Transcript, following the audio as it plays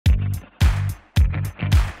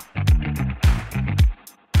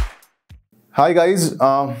Hi guys,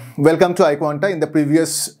 welcome to iQUANTA. In the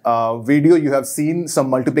previous video, you have seen some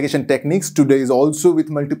multiplication techniques. Today is also with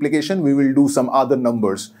multiplication. We will do some other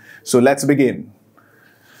numbers. So let's begin.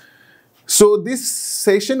 So this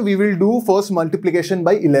session, we will do first multiplication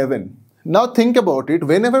by 11. Now think about it.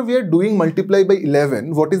 Whenever we are doing multiply by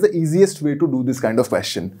 11, what is the easiest way to do this kind of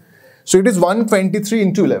question? So it is 123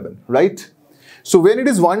 into 11, right? So when it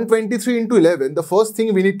is 123 into 11, the first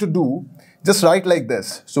thing we need to do, just write like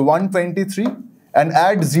this. So 123 and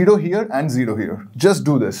add 0 here and 0 here. Just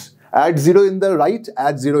do this. Add 0 in the right,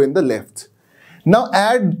 add 0 in the left. Now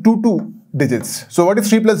add two digits. So what is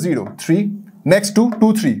 3 plus 0? 3. Next to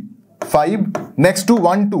 2, 3. 5. Next to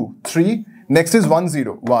 1, 2. 3. Next is 1,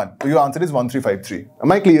 0. 1. So your answer is 1353.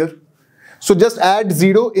 Am I clear? So just add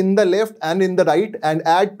 0 in the left and in the right and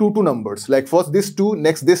add two numbers. Like first this 2,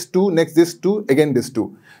 next this 2, next this 2, again this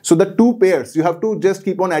 2. So the two pairs, you have to just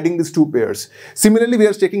keep on adding these two pairs. Similarly, we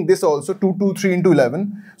are checking this also, 2, 2, 3 into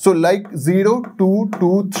 11. So like 0, 2,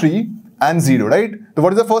 2, 3 and 0, right? So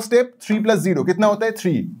what is the first step? 3 plus 0. Kitna hota hai?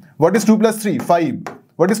 3. What is 2 plus 3? 5.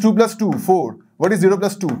 What is 2 plus 2? 4. What is 0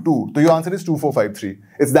 plus 2? 2. So your answer is 2453.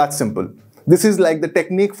 It's that simple. This is like the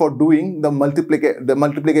technique for doing the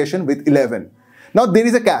multiplication with 11. Now there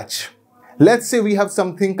is a catch. Let's say we have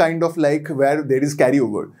something kind of like where there is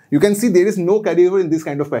carryover. You can see there is no carryover in this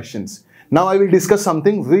kind of questions. Now I will discuss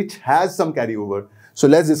something which has some carryover. So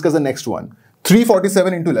let's discuss the next one.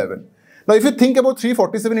 347 into 11. Now if you think about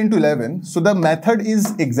 347 into 11, so the method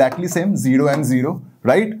is exactly same, 0 and 0,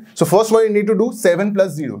 right? So first what you need to do, 7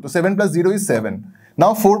 plus 0. So 7 plus 0 is 7.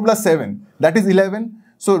 Now 4 plus 7, that is 11.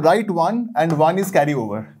 So write 1 and 1 is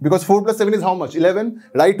carryover. Because 4 plus 7 is how much? 11.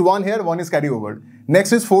 Write 1 here, 1 is carryover.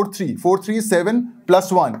 Next is 4, 3. 4, 3 is 7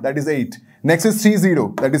 plus 1, that is 8. Next is 3,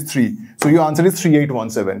 0, that is 3. So your answer is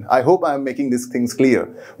 3817. I hope I am making these things clear.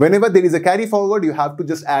 Whenever there is a carry forward, you have to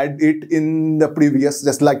just add it in the previous,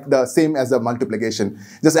 just like the same as the multiplication.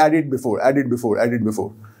 Just add it before, add it before, add it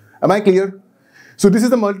before. Am I clear? So this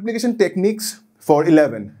is the multiplication techniques for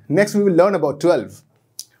 11. Next we will learn about 12.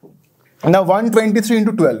 Now 123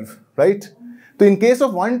 into 12, right? So in case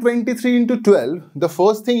of 123 into 12, the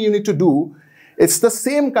first thing you need to do, it's the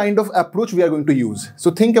same kind of approach we are going to use.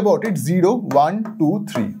 So think about it, 0, 1, 2,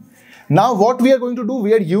 3. Now what we are going to do,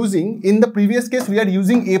 we are using, in the previous case, we are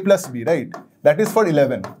using a plus b, right? That is for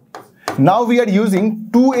 11. Now we are using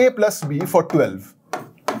 2a plus b for 12.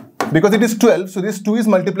 Because it is 12, so this 2 is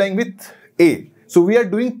multiplying with a. So we are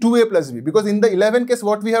doing 2a plus b. Because in the 11 case,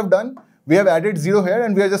 what we have done, we have added 0 here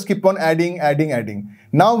and we are just keep on adding.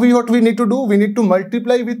 Now what we need to do, we need to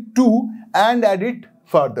multiply with 2 and add it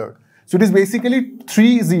further. So it is basically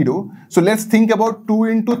 3, 0. So let's think about 2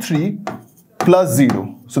 into 3 plus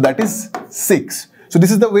 0. So that is 6. So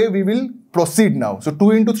this is the way we will proceed now. So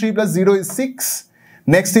 2 into 3 plus 0 is 6.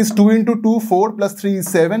 Next is 2 into 2, 4 plus 3 is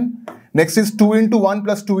 7. Next is 2 into 1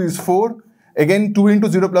 plus 2 is 4. Again 2 into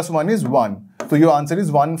 0 plus 1 is 1. So your answer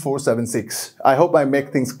is 1476. I hope I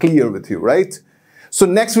make things clear with you, right? So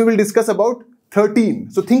next we will discuss about 13.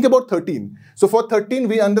 So think about 13. So for 13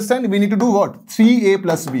 we understand we need to do what? 3a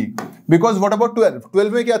plus b. Because what about 12?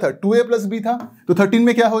 12 में क्या था? 2a plus b था. तो 13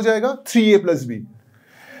 में क्या हो जाएगा? 3a plus b.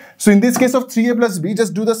 So in this case of 3a plus b,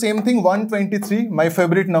 just do the same thing. 123, my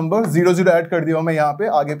favorite number. 0 0 add कर दिया मैं यहाँ पे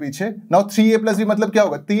आगे पीछे. Now 3a plus b मतलब क्या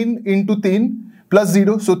होगा? 3 into 3 plus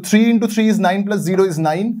 0. So 3 into 3 is 9 plus 0 is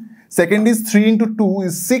 9. Second is 3 into 2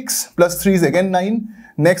 is 6 plus 3 is again 9.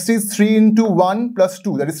 Next is 3 into 1 plus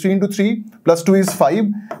 2, that is 3 into 3 plus 2 is 5.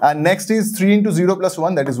 And next is 3 into 0 plus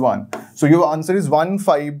 1, that is 1. So your answer is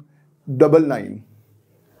 1599.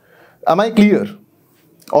 Am I clear?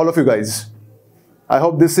 All of you guys. I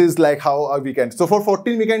hope this is like how we can. So for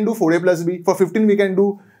 14 we can do 4a plus b. For 15 we can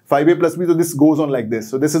do 5a plus b. So this goes on like this.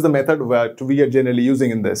 So this is the method that we are generally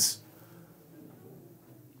using in this.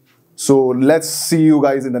 So let's see you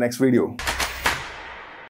guys in the next video.